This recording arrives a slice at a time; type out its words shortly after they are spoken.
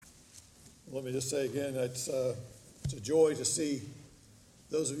Let me just say again, it's a joy to see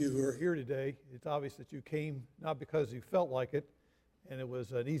those of you who are here today. It's obvious that you came not because you felt like it, and it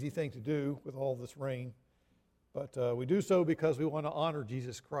was an easy thing to do with all this rain, but we do so because we want to honor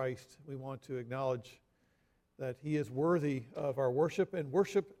Jesus Christ. We want to acknowledge that He is worthy of our worship and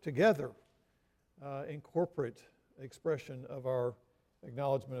worship together in corporate expression of our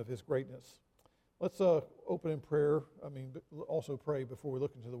acknowledgement of His greatness. Let's open in prayer. Also pray before we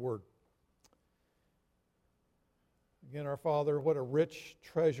look into the Word. Again, our Father, what a rich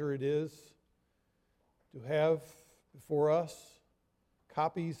treasure it is to have before us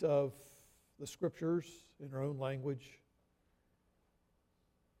copies of the Scriptures in our own language.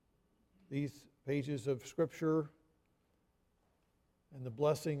 These pages of Scripture and the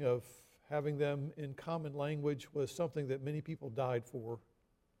blessing of having them in common language was something that many people died for.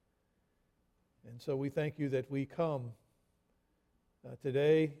 And so we thank you that we come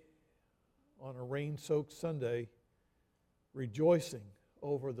today on a rain-soaked Sunday rejoicing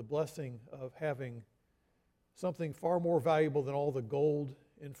over the blessing of having something far more valuable than all the gold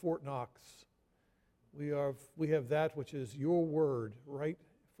in Fort Knox. We have that which is your word right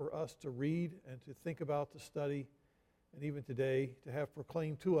for us to read and to think about, to study, and even today to have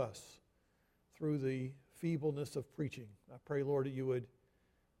proclaimed to us through the feebleness of preaching. I pray, Lord, that you would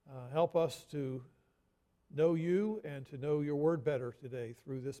help us to know you and to know your word better today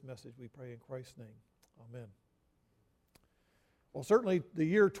through this message, we pray in Christ's name. Amen. Well, certainly the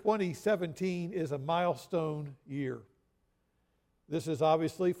year 2017 is a milestone year. This is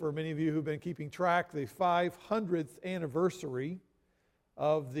obviously, for many of you who've been keeping track, the 500th anniversary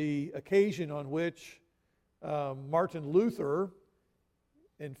of the occasion on which Martin Luther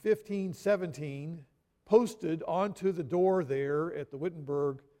in 1517 posted onto the door there at the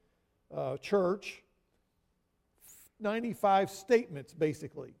Wittenberg church 95 statements,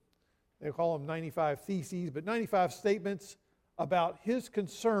 basically. They call them 95 theses, but 95 statements about his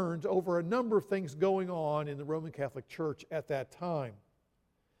concerns over a number of things going on in the Roman Catholic Church at that time.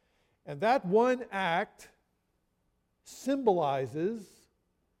 And that one act symbolizes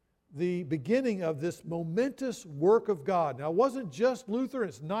the beginning of this momentous work of God. Now, it wasn't just Luther,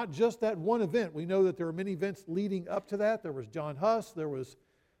 it's not just that one event. We know that there were many events leading up to that. There was John Huss, there was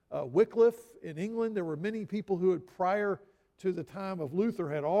Wycliffe in England. There were many people who had, prior to the time of Luther,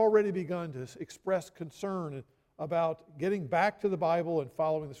 had already begun to express concern about getting back to the Bible and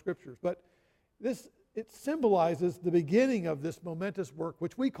following the Scriptures. But it symbolizes the beginning of this momentous work,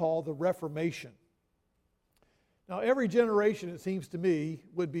 which we call the Reformation. Now, every generation, it seems to me,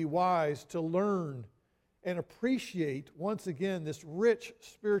 would be wise to learn and appreciate, once again, this rich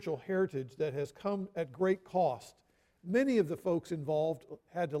spiritual heritage that has come at great cost. Many of the folks involved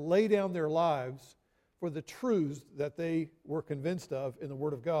had to lay down their lives for the truths that they were convinced of in the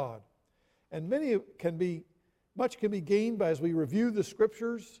Word of God. And much can be gained by, as we review the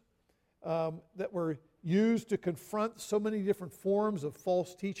Scriptures that were used to confront so many different forms of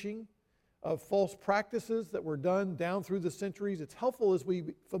false teaching, of false practices that were done down through the centuries. It's helpful as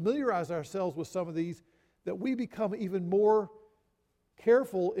we familiarize ourselves with some of these that we become even more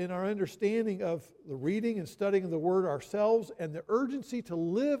careful in our understanding of the reading and studying of the Word ourselves and the urgency to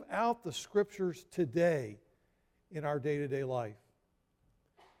live out the Scriptures today in our day-to-day life.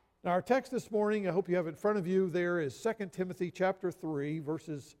 Now, our text this morning, I hope you have it in front of you, there is 2 Timothy chapter 3,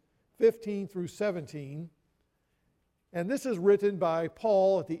 verses 15 through 17. And this is written by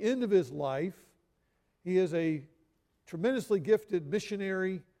Paul at the end of his life. He is a tremendously gifted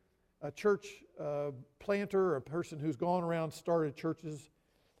missionary, a church planter, a person who's gone around, started churches,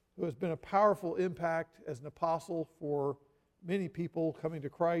 who has been a powerful impact as an apostle for many people coming to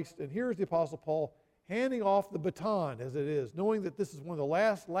Christ. And here's the Apostle Paul handing off the baton, as it is, knowing that this is one of the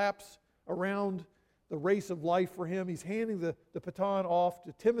last laps around the race of life for him. He's handing the baton off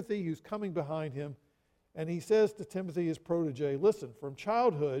to Timothy, who's coming behind him. And he says to Timothy, his protege, listen, from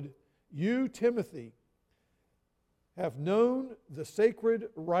childhood, you, Timothy, have known the sacred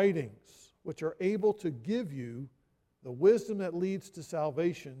writings, which are able to give you the wisdom that leads to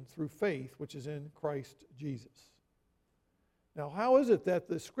salvation through faith, which is in Christ Jesus. Now, how is it that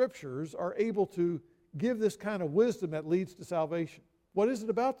the Scriptures are able to give this kind of wisdom that leads to salvation? What is it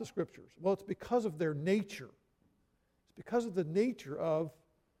about the Scriptures? Well, it's because of their nature. It's because of the nature of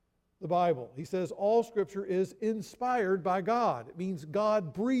the Bible. He says all Scripture is inspired by God. It means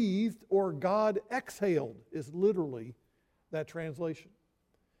God breathed or God exhaled is literally that translation.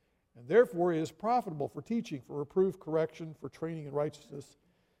 And therefore it is profitable for teaching, for reproof, correction, for training in righteousness,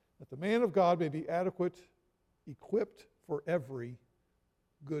 that the man of God may be adequate, equipped for every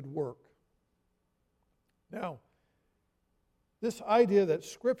good work. Now, this idea that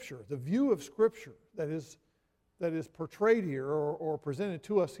Scripture, the view of Scripture that is portrayed here or presented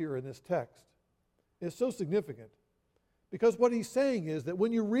to us here in this text is so significant. Because what he's saying is that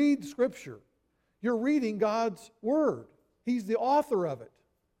when you read Scripture, you're reading God's Word. He's the author of it.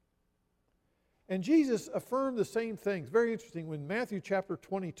 And Jesus affirmed the same things. Very interesting. When Matthew chapter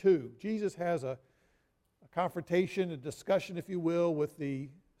 22, Jesus has a confrontation, a discussion, if you will, with the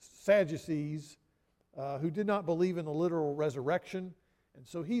Sadducees who did not believe in the literal resurrection. And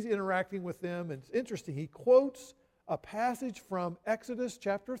so he's interacting with them. And it's interesting. He quotes a passage from Exodus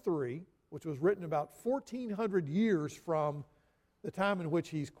chapter 3, which was written about 1,400 years from the time in which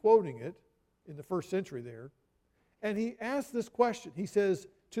he's quoting it, in the first century there. And he asks this question. He says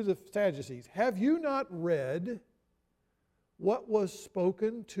to the Sadducees, "Have you not read what was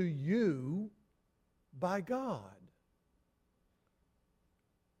spoken to you by God?"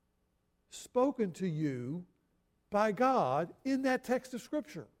 Spoken to you by God in that text of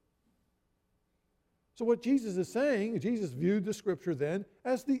Scripture. So what Jesus is saying, Jesus viewed the Scripture then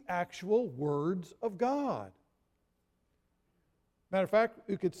as the actual words of God. Matter of fact,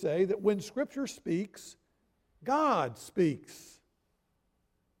 you could say that when Scripture speaks, God speaks.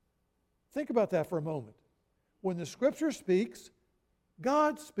 Think about that for a moment. When the Scripture speaks,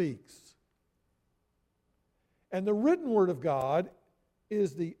 God speaks. And the written Word of God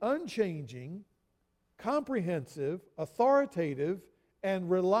is the unchanging, comprehensive, authoritative, and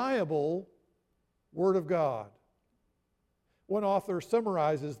reliable Word of God. One author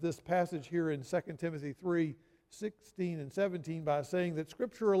summarizes this passage here in 2 Timothy 3:16 and 17 by saying that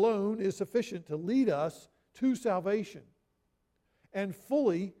Scripture alone is sufficient to lead us to salvation and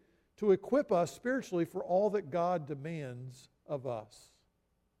fully to equip us spiritually for all that God demands of us.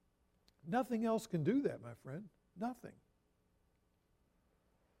 Nothing else can do that, my friend. Nothing.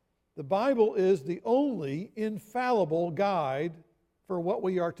 The Bible is the only infallible guide for what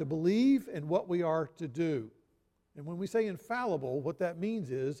we are to believe and what we are to do. And when we say infallible, what that means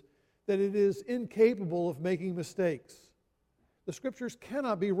is that it is incapable of making mistakes. The Scriptures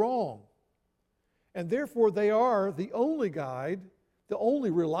cannot be wrong. And therefore they are the only guide, the only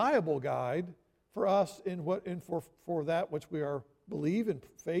reliable guide for us for that which we are believe in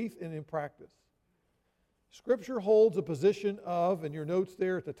faith and in practice. Scripture holds a position of, and your notes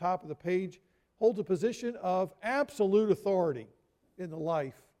there at the top of the page, holds a position of absolute authority in the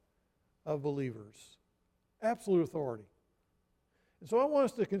life of believers. Absolute authority. And so I want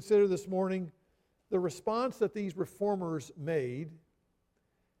us to consider this morning the response that these reformers made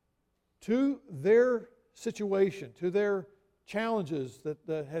to their situation, to their challenges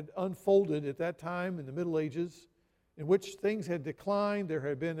that had unfolded at that time in the Middle Ages, in which things had declined. There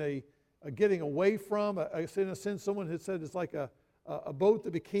had been a getting away from, in a sense, someone had said it's like a boat that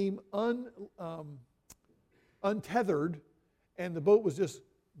became untethered, and the boat was just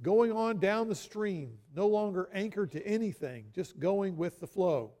going on down the stream, no longer anchored to anything, just going with the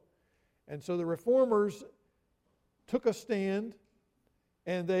flow. And so the reformers took a stand,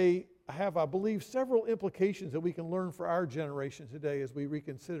 and they have, I believe, several implications that we can learn for our generation today as we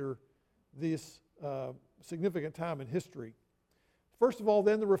reconsider this significant time in history. First of all,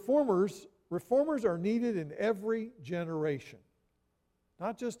 then, the reformers are needed in every generation.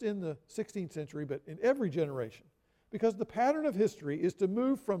 Not just in the 16th century, but in every generation. Because the pattern of history is to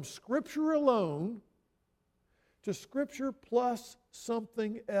move from Scripture alone to Scripture plus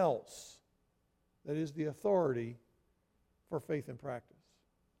something else that is the authority for faith and practice.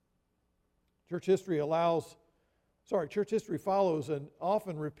 Church history follows an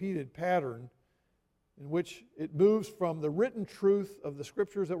often repeated pattern in which it moves from the written truth of the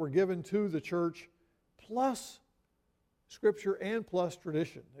Scriptures that were given to the church plus Scripture and plus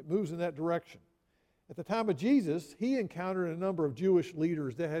tradition. It moves in that direction. At the time of Jesus, he encountered a number of Jewish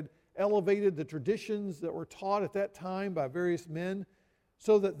leaders that had elevated the traditions that were taught at that time by various men,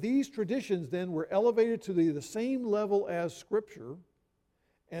 so that these traditions then were elevated to the same level as Scripture,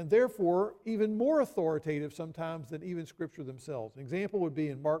 and therefore even more authoritative sometimes than even Scripture themselves. An example would be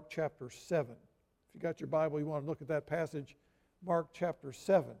in Mark chapter 7. If you got your Bible, you want to look at that passage, Mark chapter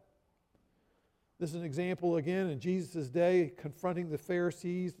 7. This is an example, again, in Jesus' day, confronting the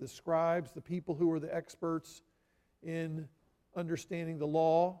Pharisees, the scribes, the people who were the experts in understanding the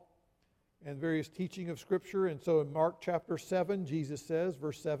law and various teaching of Scripture. And so in Mark chapter 7, Jesus says,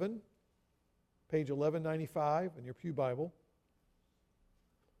 verse 7, page 1195 in your pew Bible,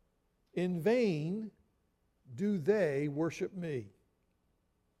 "In vain do they worship me,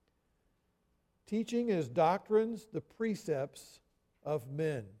 teaching as doctrines the precepts of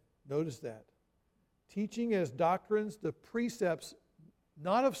men." Notice that. Teaching as doctrines the precepts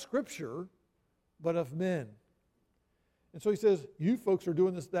not of Scripture, but of men. And so he says, you folks are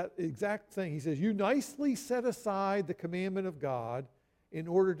doing that exact thing. He says, you nicely set aside the commandment of God in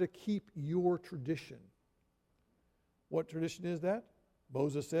order to keep your tradition. What tradition is that?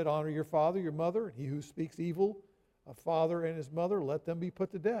 Moses said, honor your father, your mother, and he who speaks evil of father and his mother, let them be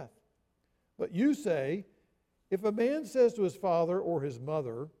put to death. But you say, if a man says to his father or his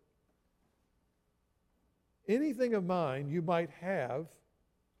mother, anything of mine you might have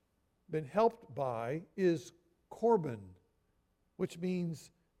been helped by is korban, which means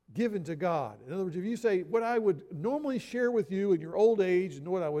given to God. In other words, if you say, what I would normally share with you in your old age and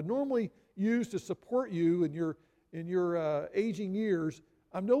what I would normally use to support you in your aging years,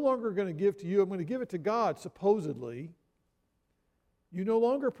 I'm no longer going to give to you. I'm going to give it to God, supposedly. You no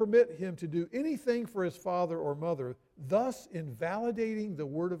longer permit him to do anything for his father or mother, thus invalidating the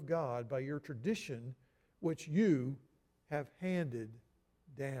word of God by your tradition, which you have handed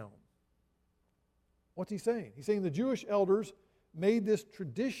down. What's he saying? He's saying the Jewish elders made this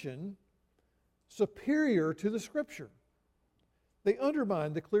tradition superior to the Scripture. They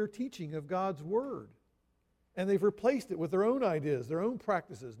undermined the clear teaching of God's Word. And they've replaced it with their own ideas, their own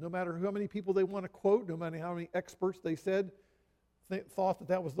practices. No matter how many people they want to quote, no matter how many experts they said thought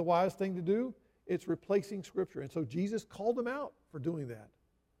that was the wise thing to do, it's replacing Scripture. And so Jesus called them out for doing that.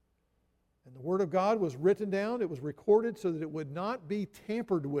 And the Word of God was written down, it was recorded so that it would not be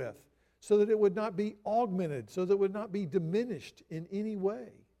tampered with, so that it would not be augmented, so that it would not be diminished in any way.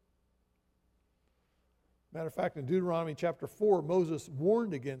 Matter of fact, in Deuteronomy chapter 4, Moses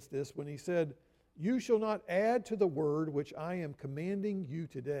warned against this when he said, you shall not add to the word which I am commanding you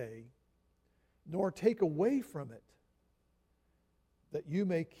today, nor take away from it, that you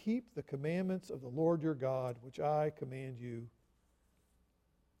may keep the commandments of the Lord your God, which I command you.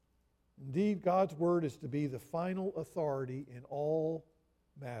 Indeed, God's word is to be the final authority in all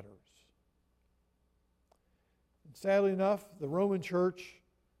matters. And sadly enough, the Roman Church,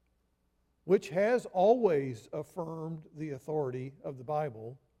 which has always affirmed the authority of the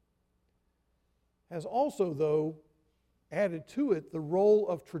Bible, has also, though, added to it the role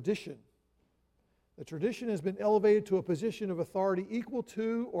of tradition. The tradition has been elevated to a position of authority equal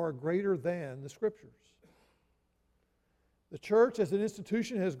to or greater than the Scriptures. The church as an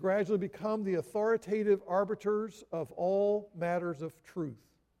institution has gradually become the authoritative arbiters of all matters of truth.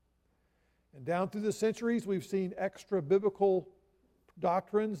 And down through the centuries, we've seen extra biblical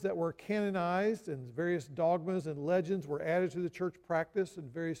doctrines that were canonized, and various dogmas and legends were added to the church practice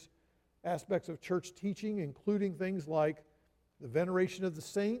and various aspects of church teaching, including things like the veneration of the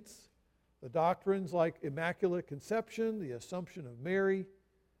saints, the doctrines like Immaculate Conception, the Assumption of Mary,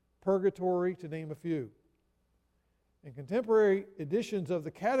 purgatory, to name a few. And contemporary editions of the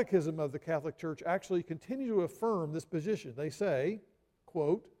Catechism of the Catholic Church actually continue to affirm this position. They say,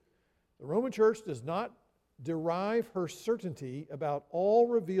 quote, the Roman Church does not derive her certainty about all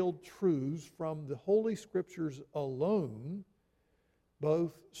revealed truths from the Holy Scriptures alone.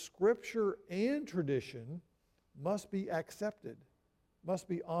 Both Scripture and tradition must be accepted, must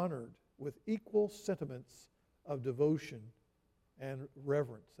be honored with equal sentiments of devotion and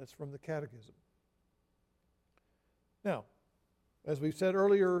reverence. That's from the Catechism. Now, as we've said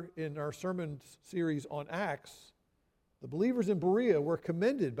earlier in our sermon series on Acts, the believers in Berea were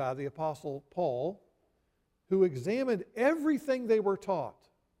commended by the Apostle Paul, who examined everything they were taught.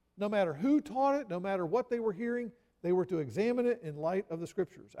 No matter who taught it, no matter what they were hearing, they were to examine it in light of the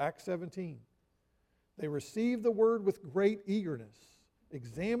Scriptures. Acts 17. They received the word with great eagerness,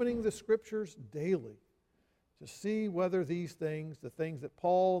 examining the Scriptures daily to see whether these things, the things that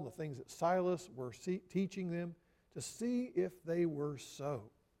Paul and the things that Silas were teaching them, to see if they were so.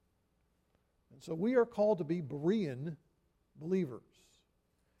 And so we are called to be Berean believers.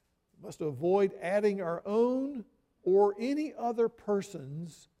 We must avoid adding our own or any other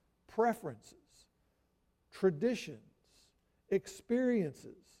person's preferences, traditions,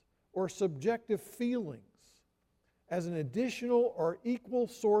 experiences, or subjective feelings as an additional or equal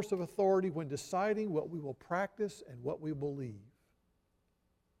source of authority when deciding what we will practice and what we believe.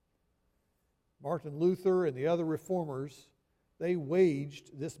 Martin Luther and the other reformers, they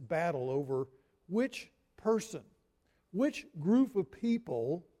waged this battle over which person, which group of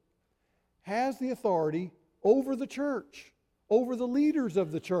people has the authority over the church, over the leaders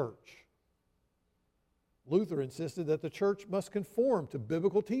of the church. Luther insisted that the church must conform to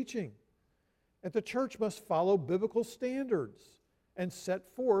biblical teaching, and the church must follow biblical standards and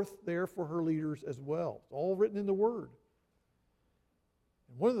set forth there for her leaders as well. It's all written in the Word.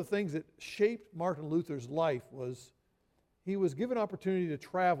 And one of the things that shaped Martin Luther's life was he was given opportunity to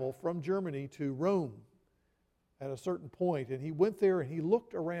travel from Germany to Rome at a certain point, and he went there and he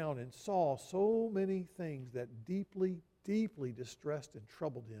looked around and saw so many things that deeply deeply distressed and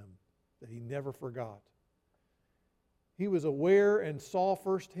troubled him that he never forgot. He was aware and saw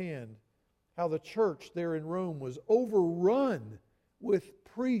firsthand how the church there in Rome was overrun with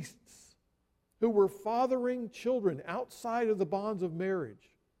priests who were fathering children outside of the bonds of marriage.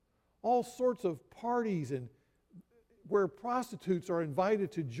 All sorts of parties and where prostitutes are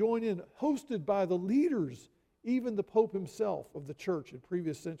invited to join in, hosted by the leaders, even the Pope himself of the church in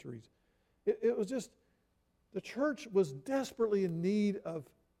previous centuries. It was just, the church was desperately in need of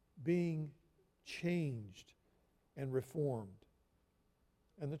being changed and reformed.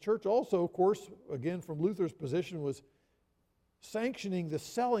 And the church also, of course, again from Luther's position, was sanctioning the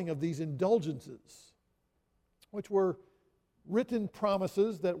selling of these indulgences, which were written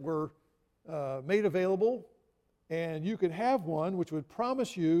promises that were made available, and you could have one which would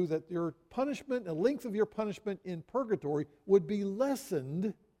promise you that your punishment, the length of your punishment in purgatory, would be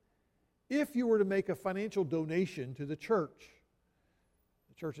lessened if you were to make a financial donation to the church.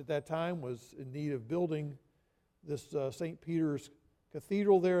 The church at that time was in need of building this St. Peter's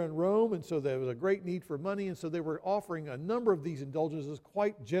Cathedral there in Rome, and so there was a great need for money, and so they were offering a number of these indulgences,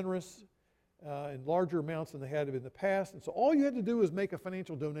 quite generous in larger amounts than they had in the past. And so all you had to do was make a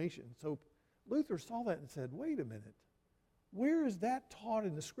financial donation. So Luther saw that and said, wait a minute, where is that taught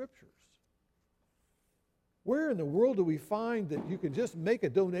in the Scriptures? Where in the world do we find that you can just make a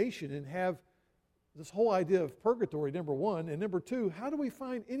donation and have this whole idea of purgatory, number one, and number two, how do we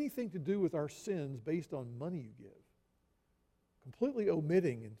find anything to do with our sins based on money you give? Completely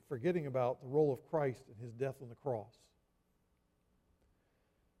omitting and forgetting about the role of Christ and his death on the cross.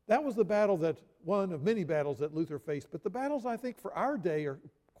 That was the battle that, one of many battles that Luther faced, but the battles I think for our day are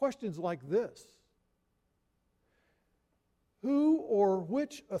questions like this. Who or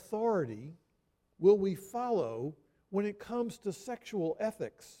which authority will we follow when it comes to sexual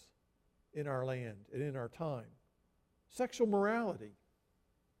ethics in our land and in our time? Sexual morality.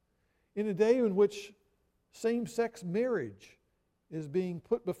 In a day in which same-sex marriage is being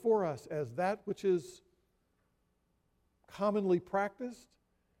put before us as that which is commonly practiced,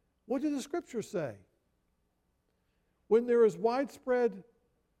 what do the Scriptures say? When there is widespread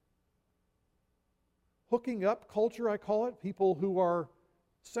hooking up culture, I call it, people who are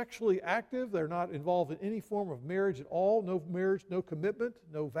sexually active, they're not involved in any form of marriage at all, no marriage, no commitment,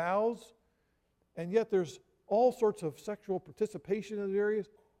 no vows, and yet there's all sorts of sexual participation in those areas.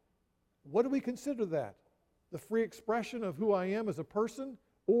 What do we consider that? The free expression of who I am as a person,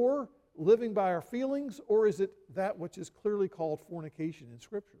 or living by our feelings, or is it that which is clearly called fornication in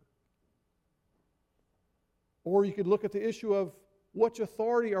Scripture? Or you could look at the issue of which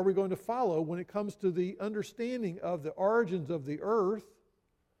authority are we going to follow when it comes to the understanding of the origins of the earth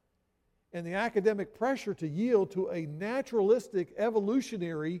and the academic pressure to yield to a naturalistic,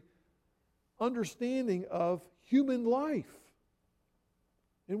 evolutionary understanding of human life,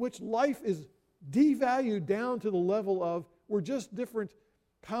 in which life is devalued down to the level of we're just different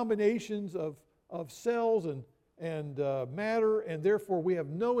combinations of cells and matter, and therefore we have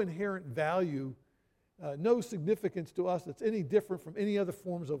no inherent value, no significance to us that's any different from any other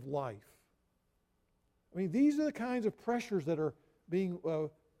forms of life. I mean, these are the kinds of pressures that are being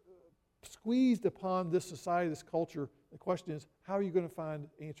squeezed upon this society, this culture. The question is, how are you going to find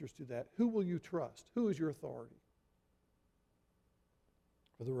answers to that? Who will you trust? Who is your authority?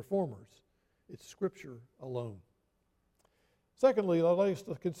 For the Reformers, it's Scripture alone. Secondly, I'd like us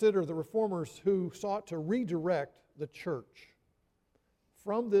to consider the Reformers who sought to redirect the church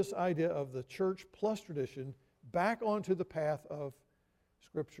from this idea of the church plus tradition back onto the path of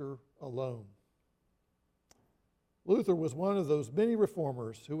Scripture alone. Luther was one of those many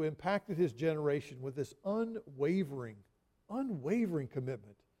reformers who impacted his generation with this unwavering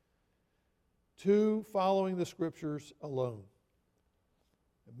commitment to following the Scriptures alone.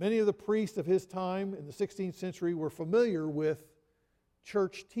 Many of the priests of his time in the 16th century were familiar with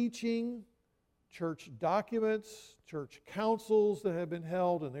church teaching, church documents, church councils that have been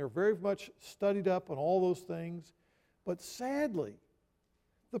held, and they're very much studied up on all those things. But sadly,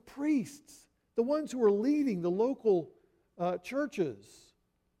 the priests, the ones who were leading the local churches,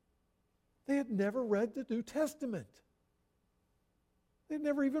 they had never read the New Testament. They'd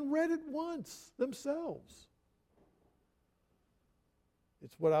never even read it once themselves.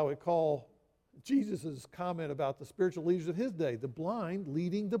 It's what I would call Jesus' comment about the spiritual leaders of his day, the blind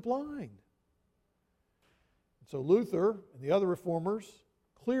leading the blind. And so Luther and the other reformers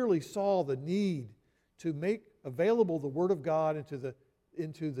clearly saw the need to make available the Word of God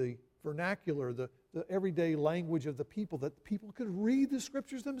into the vernacular, the everyday language of the people, that people could read the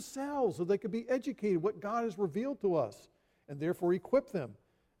Scriptures themselves so they could be educated what God has revealed to us and therefore equip them.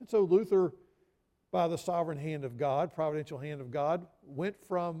 And so Luther by the sovereign hand of God, providential hand of God, went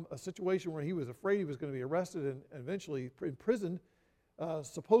from a situation where he was afraid he was going to be arrested and eventually imprisoned,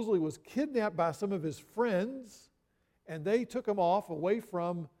 supposedly was kidnapped by some of his friends, and they took him off away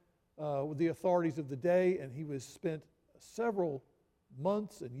from the authorities of the day, and he was spent several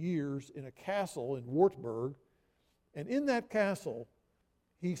months and years in a castle in Wartburg. And in that castle,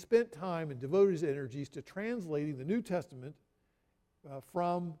 he spent time and devoted his energies to translating the New Testament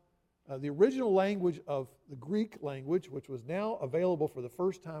from the original language of the Greek language, which was now available for the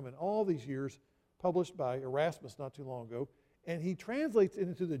first time in all these years, published by Erasmus not too long ago, and he translates it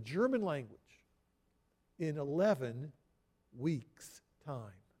into the German language in 11 weeks'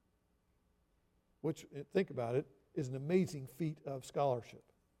 time, which, think about it, is an amazing feat of scholarship.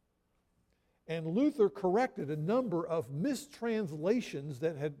 And Luther corrected a number of mistranslations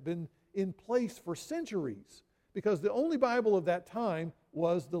that had been in place for centuries, because the only Bible of that time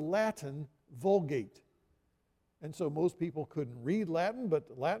was the Latin Vulgate. And so most people couldn't read Latin,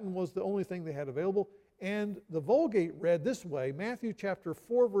 but Latin was the only thing they had available. And the Vulgate read this way: Matthew chapter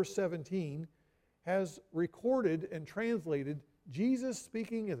 4, verse 17 has recorded and translated Jesus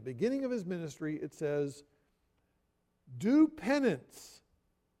speaking at the beginning of his ministry. It says, "Do penance,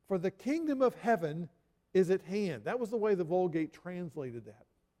 for the kingdom of heaven is at hand." That was the way the Vulgate translated that.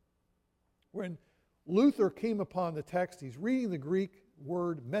 When Luther came upon the text, he's reading the Greek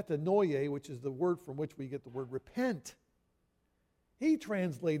word metanoia, which is the word from which we get the word repent. He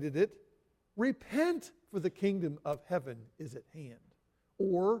translated it, "Repent, for the kingdom of heaven is at hand,"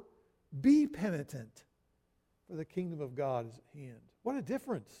 or "Be penitent, for the kingdom of God is at hand." What a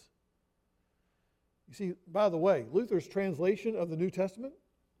difference. You see, by the way, Luther's translation of the New Testament,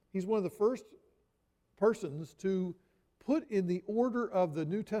 he's one of the first persons to put in the order of the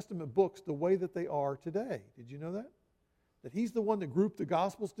New Testament books the way that they are today. Did you know that? That he's the one that grouped the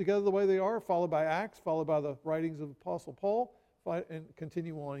Gospels together the way they are, followed by Acts, followed by the writings of Apostle Paul, and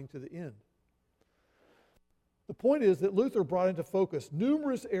continue on to the end. The point is that Luther brought into focus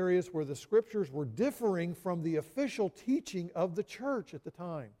numerous areas where the Scriptures were differing from the official teaching of the church at the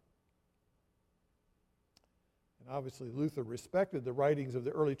time. And obviously Luther respected the writings of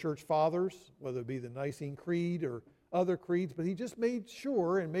the early church fathers, whether it be the Nicene Creed or other creeds, but he just made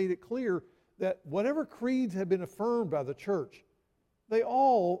sure and made it clear that whatever creeds had been affirmed by the church,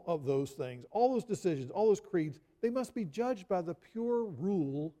 all of those things, all those decisions, all those creeds, they must be judged by the pure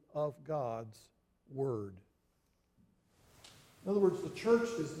rule of God's Word. In other words, the church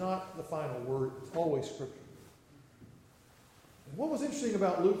is not the final word, it's always Scripture. And what was interesting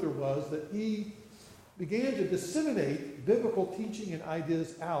about Luther was that he began to disseminate biblical teaching and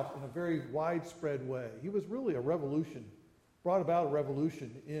ideas out in a very widespread way. He was really brought about a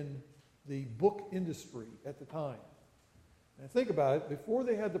revolution in the book industry at the time. And think about it, before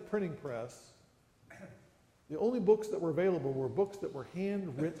they had the printing press, the only books that were available were books that were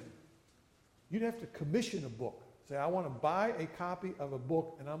handwritten. You'd have to commission a book. Say, I want to buy a copy of a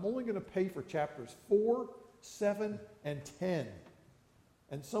book, and I'm only going to pay for chapters 4, 7, and 10.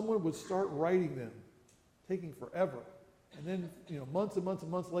 And someone would start writing them, taking forever. And then, months and months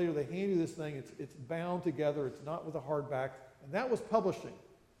and months later, they hand you this thing. It's bound together. It's not with a hardback. And that was publishing.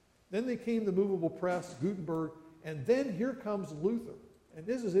 Then they came the movable press, Gutenberg, and then here comes Luther. And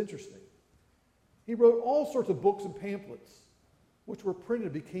this is interesting. He wrote all sorts of books and pamphlets, which were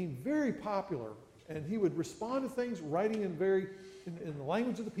printed, became very popular. And he would respond to things, writing in the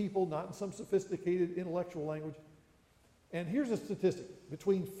language of the people, not in some sophisticated intellectual language. And here's a statistic.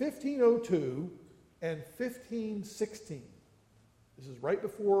 Between 1502 and 1516, this is right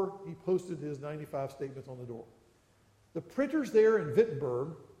before he posted his 95 statements on the door, the printers there in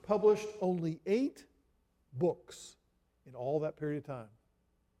Wittenberg published only 8 books in all that period of time.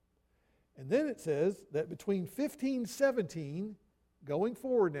 And then it says that between 1517, going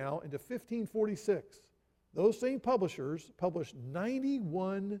forward now into 1546, those same publishers published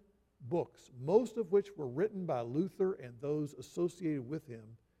 91 books, most of which were written by Luther and those associated with him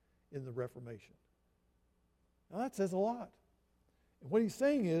in the Reformation. Now that says a lot. And what he's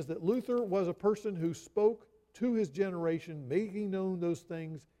saying is that Luther was a person who spoke to his generation, making known those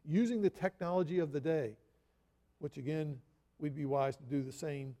things, using the technology of the day, which again, we'd be wise to do the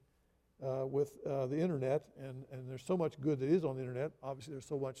same with the internet, and there's so much good that is on the internet. Obviously, there's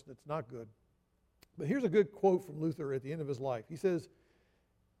so much that's not good. But here's a good quote from Luther at the end of his life. He says,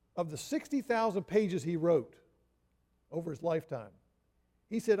 of the 60,000 pages he wrote over his lifetime,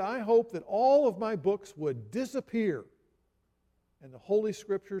 he said, I hope that all of my books would disappear and the Holy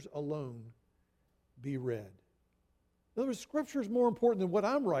Scriptures alone be read. In other words, Scripture is more important than what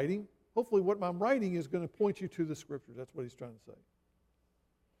I'm writing. Hopefully what I'm writing is going to point you to the Scriptures. That's what he's trying to say.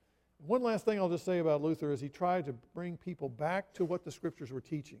 One last thing I'll just say about Luther is he tried to bring people back to what the Scriptures were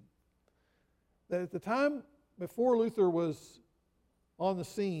teaching. That at the time before Luther was on the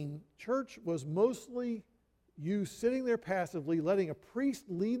scene, church was mostly you sitting there passively, letting a priest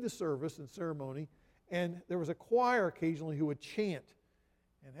lead the service and ceremony, and there was a choir occasionally who would chant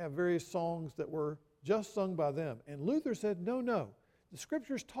and have various songs that were just sung by them. And Luther said, no. The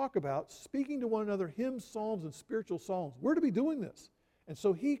Scriptures talk about speaking to one another hymns, psalms, and spiritual songs. We're to be doing this. And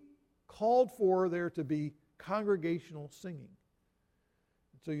so he called for there to be congregational singing.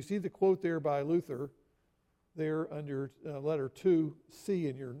 So you see the quote there by Luther there under letter 2C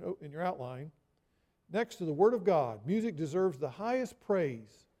in your outline. Next to the Word of God, music deserves the highest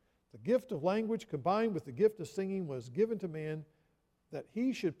praise. The gift of language combined with the gift of singing was given to man that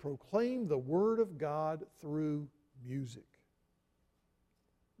he should proclaim the Word of God through music.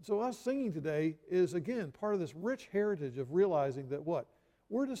 So us singing today is, again, part of this rich heritage of realizing that what?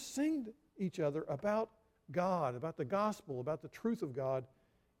 We're to sing to each other about God, about the gospel, about the truth of God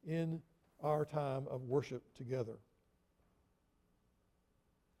in our time of worship together.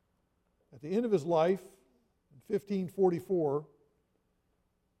 At the end of his life, in 1544,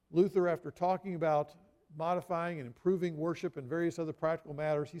 Luther, after talking about modifying and improving worship and various other practical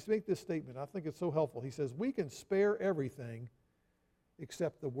matters, he makes this statement. I think it's so helpful. He says, we can spare everything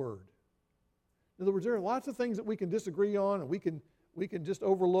except the Word. In other words, there are lots of things that we can disagree on and we can just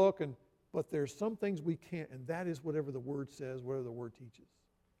overlook, but there's some things we can't, and that is whatever the Word says, whatever the Word teaches.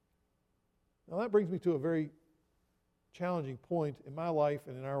 Now that brings me to a very challenging point in my life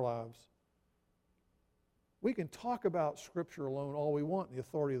and in our lives. We can talk about Scripture alone all we want, the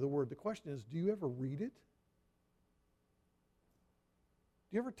authority of the Word. The question is, do you ever read it?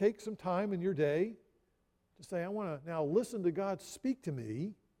 Do you ever take some time in your day to say, I want to now listen to God speak to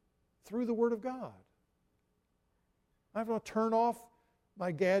me through the Word of God? I want to turn off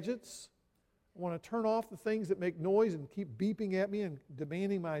my gadgets. I want to turn off the things that make noise and keep beeping at me and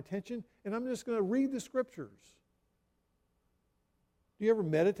demanding my attention, and I'm just going to read the Scriptures. Do you ever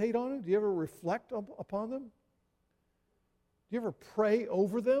meditate on them? Do you ever reflect upon them? Do you ever pray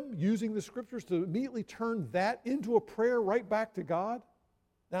over them using the Scriptures to immediately turn that into a prayer right back to God?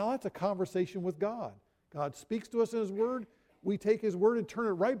 Now that's a conversation with God. God speaks to us in His Word. We take His Word and turn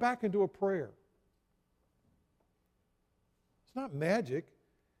it right back into a prayer. It's not magic.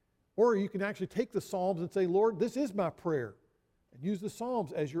 Or you can actually take the Psalms and say, Lord, this is my prayer. And use the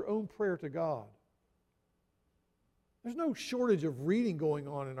Psalms as your own prayer to God. There's no shortage of reading going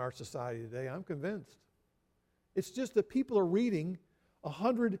on in our society today, I'm convinced. It's just that people are reading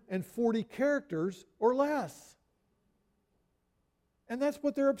 140 characters or less. And that's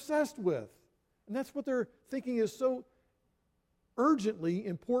what they're obsessed with. And that's what they're thinking is so urgently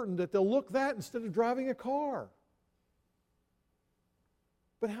important that they'll look that instead of driving a car.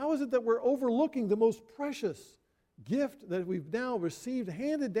 But how is it that we're overlooking the most precious gift that we've now received,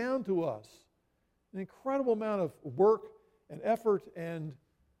 handed down to us? An incredible amount of work and effort and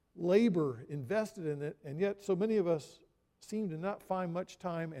labor invested in it, and yet so many of us seem to not find much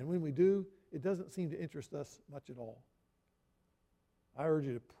time, and when we do, it doesn't seem to interest us much at all. I urge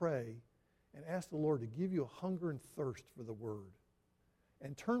you to pray and ask the Lord to give you a hunger and thirst for the Word,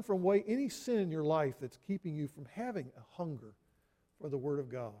 and turn from away any sin in your life that's keeping you from having a hunger for the Word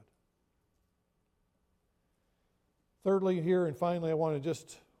of God. Thirdly, here and finally, I want to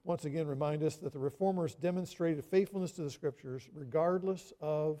just once again remind us that the Reformers demonstrated faithfulness to the Scriptures regardless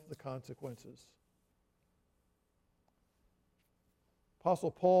of the consequences. Apostle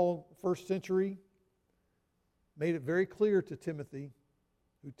Paul, first century, made it very clear to Timothy,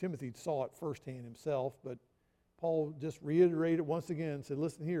 who Timothy saw it firsthand himself, but Paul just reiterated once again and said,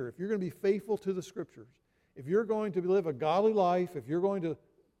 listen here, if you're going to be faithful to the Scriptures, if you're going to live a godly life, if you're going to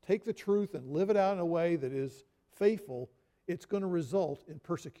take the truth and live it out in a way that is faithful, it's going to result in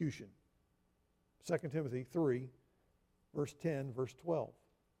persecution. 2 Timothy 3, verse 10, verse 12.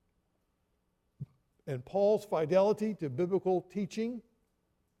 And Paul's fidelity to biblical teaching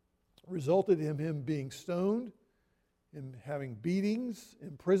resulted in him being stoned, in having beatings,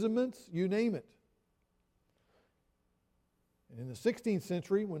 imprisonments, you name it. And in the 16th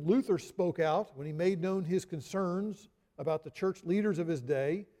century, when Luther spoke out, when he made known his concerns about the church leaders of his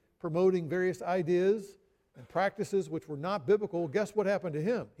day, promoting various ideas and practices which were not biblical, guess what happened to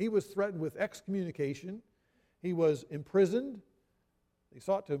him? He was threatened with excommunication. He was imprisoned. They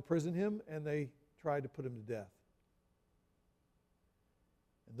sought to imprison him, and they tried to put him to death.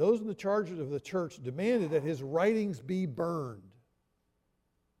 And those in the charge of the church demanded that his writings be burned.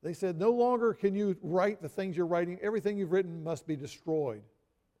 They said, no longer can you write the things you're writing. Everything you've written must be destroyed.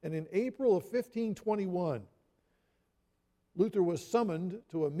 And in April of 1521, Luther was summoned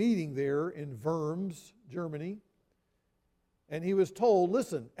to a meeting there in Worms, Germany, and he was told,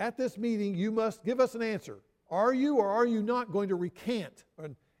 listen, at this meeting you must give us an answer. Are you or are you not going to recant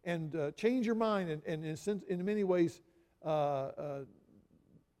and change your mind and in many ways no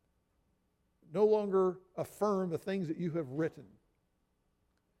longer affirm the things that you have written?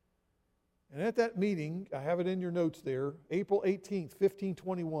 And at that meeting, I have it in your notes there, April 18th,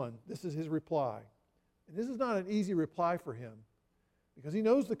 1521, this is his reply. And this is not an easy reply for him because he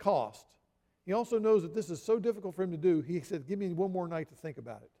knows the cost. He also knows that this is so difficult for him to do. He said, give me one more night to think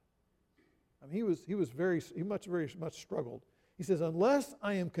about it. I mean, he very much struggled. He says, unless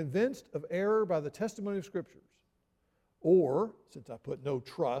I am convinced of error by the testimony of Scriptures, or, since I put no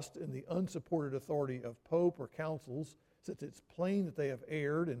trust in the unsupported authority of Pope or councils, since it's plain that they have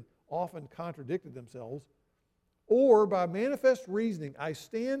erred and often contradicted themselves, or by manifest reasoning, I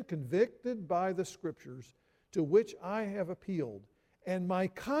stand convicted by the Scriptures to which I have appealed, and my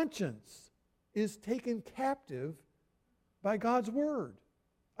conscience is taken captive by God's Word.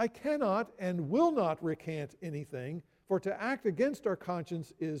 I cannot and will not recant anything, for to act against our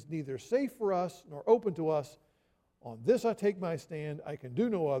conscience is neither safe for us nor open to us. On this I take my stand. I can do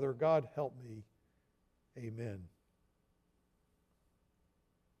no other. God help me. Amen.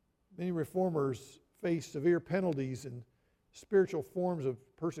 Many reformers face severe penalties and spiritual forms of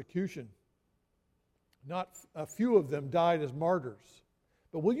persecution. Not a few of them died as martyrs.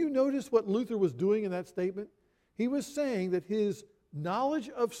 But will you notice what Luther was doing in that statement? He was saying that his knowledge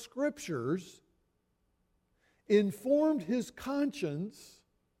of Scriptures informed his conscience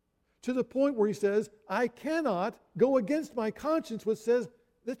to the point where he says, I cannot go against my conscience, which says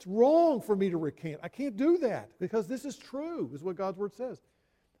it's wrong for me to recant. I can't do that because this is true, is what God's Word says.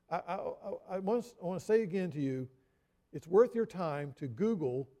 I want to say again to you, it's worth your time to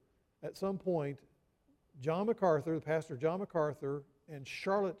Google at some point John MacArthur, the pastor John MacArthur, and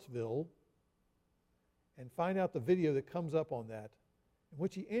Charlottesville, and find out the video that comes up on that, in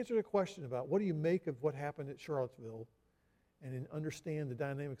which he answered a question about what do you make of what happened at Charlottesville, and understand the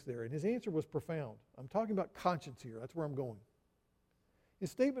dynamics there. And his answer was profound. I'm talking about conscience here. That's where I'm going. His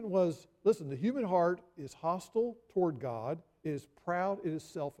statement was, listen, the human heart is hostile toward God. It is proud. It is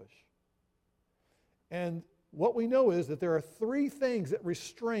selfish. And what we know is that there are three things that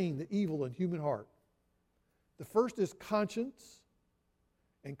restrain the evil in human heart. The first is conscience.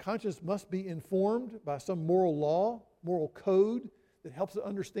 And conscience must be informed by some moral law, moral code that helps us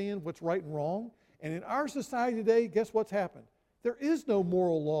understand what's right and wrong. And in our society today, guess what's happened? There is no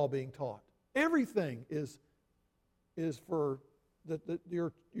moral law being taught. Everything is for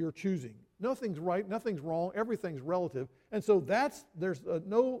your choosing. Nothing's right, nothing's wrong, everything's relative. And so there's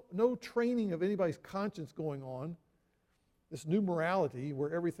no training of anybody's conscience going on, this new morality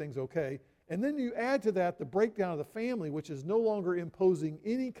where everything's okay. And then you add to that the breakdown of the family, which is no longer imposing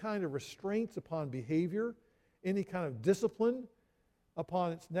any kind of restraints upon behavior, any kind of discipline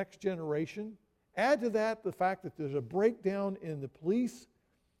upon its next generation. Add to that the fact that there's a breakdown in the police,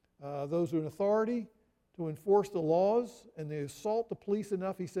 those who are in authority, to enforce the laws, and they assault the police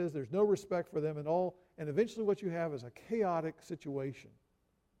enough, he says, there's no respect for them at all, and eventually what you have is a chaotic situation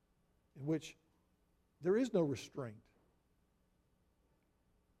in which there is no restraint.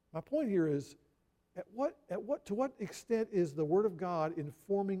 My point here is, to what extent is the Word of God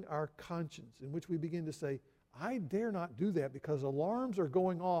informing our conscience, in which we begin to say, I dare not do that because alarms are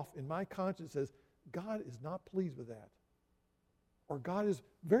going off in my conscience says, God is not pleased with that. Or God is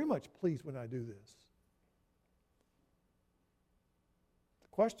very much pleased when I do this. The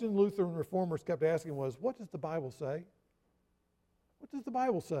question Luther and reformers kept asking was, what does the Bible say? What does the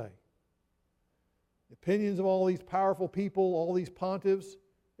Bible say? The opinions of all these powerful people, all these pontiffs,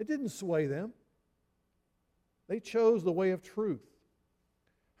 it didn't sway them. They chose the way of truth.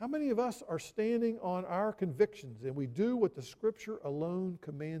 How many of us are standing on our convictions and we do what the Scripture alone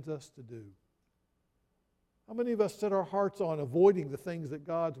commands us to do? How many of us set our hearts on avoiding the things that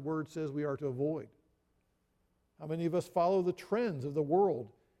God's Word says we are to avoid? How many of us follow the trends of the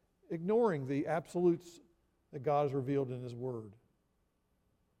world, ignoring the absolutes that God has revealed in His Word?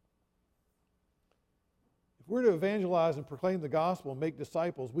 If we're to evangelize and proclaim the gospel and make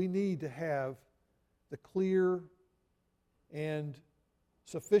disciples, we need to have the clear and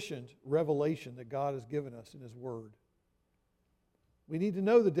sufficient revelation that God has given us in His Word. We need to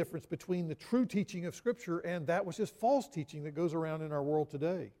know the difference between the true teaching of Scripture and that which is false teaching that goes around in our world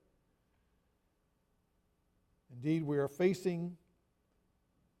today. Indeed, we are facing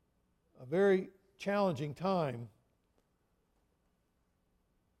a very challenging time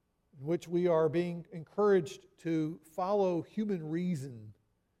in which we are being encouraged to follow human reason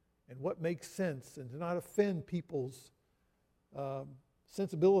and what makes sense and to not offend people's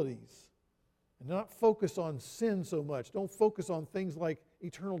sensibilities and not focus on sin so much. Don't focus on things like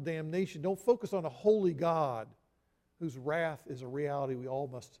eternal damnation. Don't focus on a holy God whose wrath is a reality we're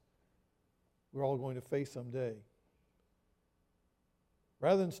all going to face someday.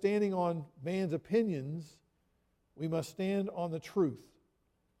 Rather than standing on man's opinions, we must stand on the truth.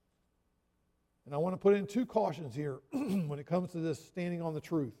 And I want to put in two cautions here when it comes to this standing on the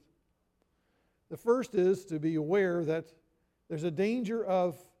truth. The first is to be aware that there's a danger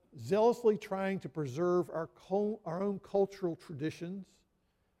of zealously trying to preserve our own cultural traditions,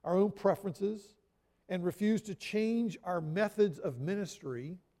 our own preferences, and refuse to change our methods of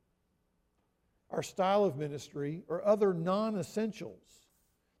ministry, our style of ministry, or other non-essentials.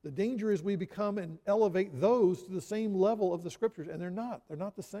 The danger is we become and elevate those to the same level of the Scriptures, and they're not. They're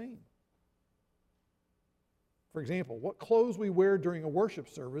not the same. For example, what clothes we wear during a worship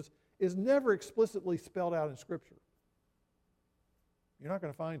service is never explicitly spelled out in Scripture. You're not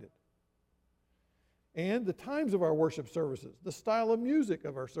going to find it. And the times of our worship services, the style of music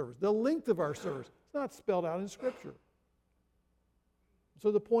of our service, the length of our service, it's not spelled out in Scripture.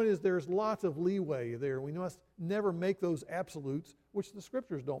 So the point is there's lots of leeway there. We must never make those absolutes, which the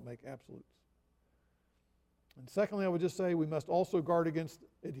Scriptures don't make absolutes. And secondly, I would just say we must also guard against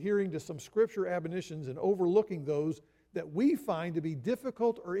adhering to some Scripture admonitions and overlooking those that we find to be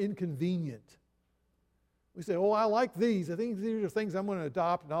difficult or inconvenient. We say, oh, I like these. I think these are things I'm going to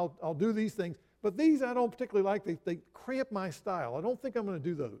adopt, and I'll do these things. But these I don't particularly like. They cramp my style. I don't think I'm going to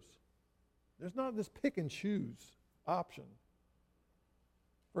do those. There's not this pick and choose option.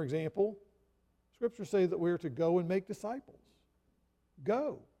 For example, Scripture says that we're to go and make disciples.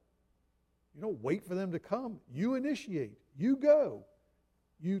 Go. You don't wait for them to come. You initiate. You go.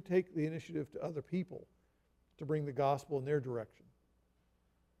 You take the initiative to other people to bring the gospel in their direction.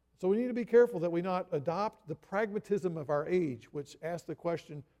 So we need to be careful that we not adopt the pragmatism of our age, which asks the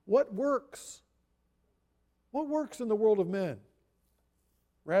question, what works? What works in the world of men?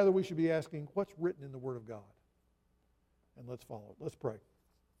 Rather, we should be asking, what's written in the Word of God? And let's follow it. Let's pray.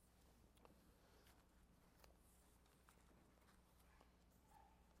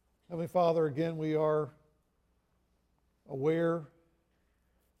 Heavenly Father, again, we are aware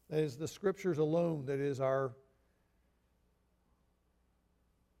that it is the Scriptures alone that is our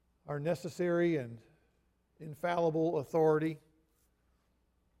necessary and infallible authority.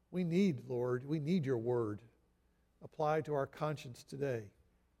 We need, Lord, we need your word applied to our conscience today.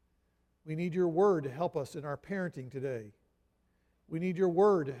 We need your word to help us in our parenting today. We need your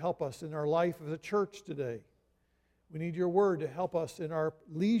word to help us in our life as a church today. We need your word to help us in our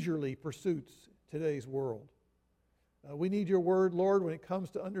leisurely pursuits in today's world. We need your word, Lord, when it comes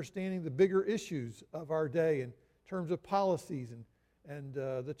to understanding the bigger issues of our day in terms of policies and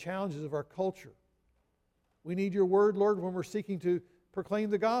the challenges of our culture. We need your word, Lord, when we're seeking to proclaim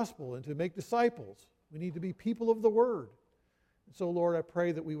the gospel and to make disciples. We need to be people of the word. And so, Lord, I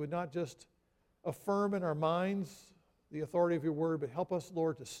pray that we would not just affirm in our minds the authority of your word, but help us,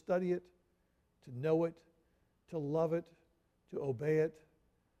 Lord, to study it, to know it, to love it, to obey it,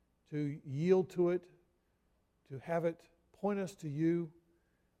 to yield to it, to have it point us to you.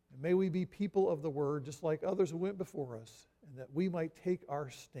 And may we be people of the word, just like others who went before us, and that we might take our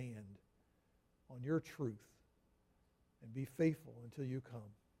stand on your truth and be faithful until you come.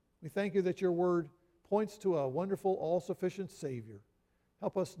 We thank you that your word points to a wonderful, all-sufficient Savior.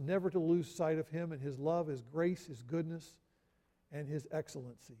 Help us never to lose sight of him and his love, his grace, his goodness, and his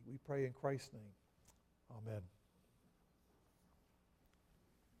excellency. We pray in Christ's name. Amen.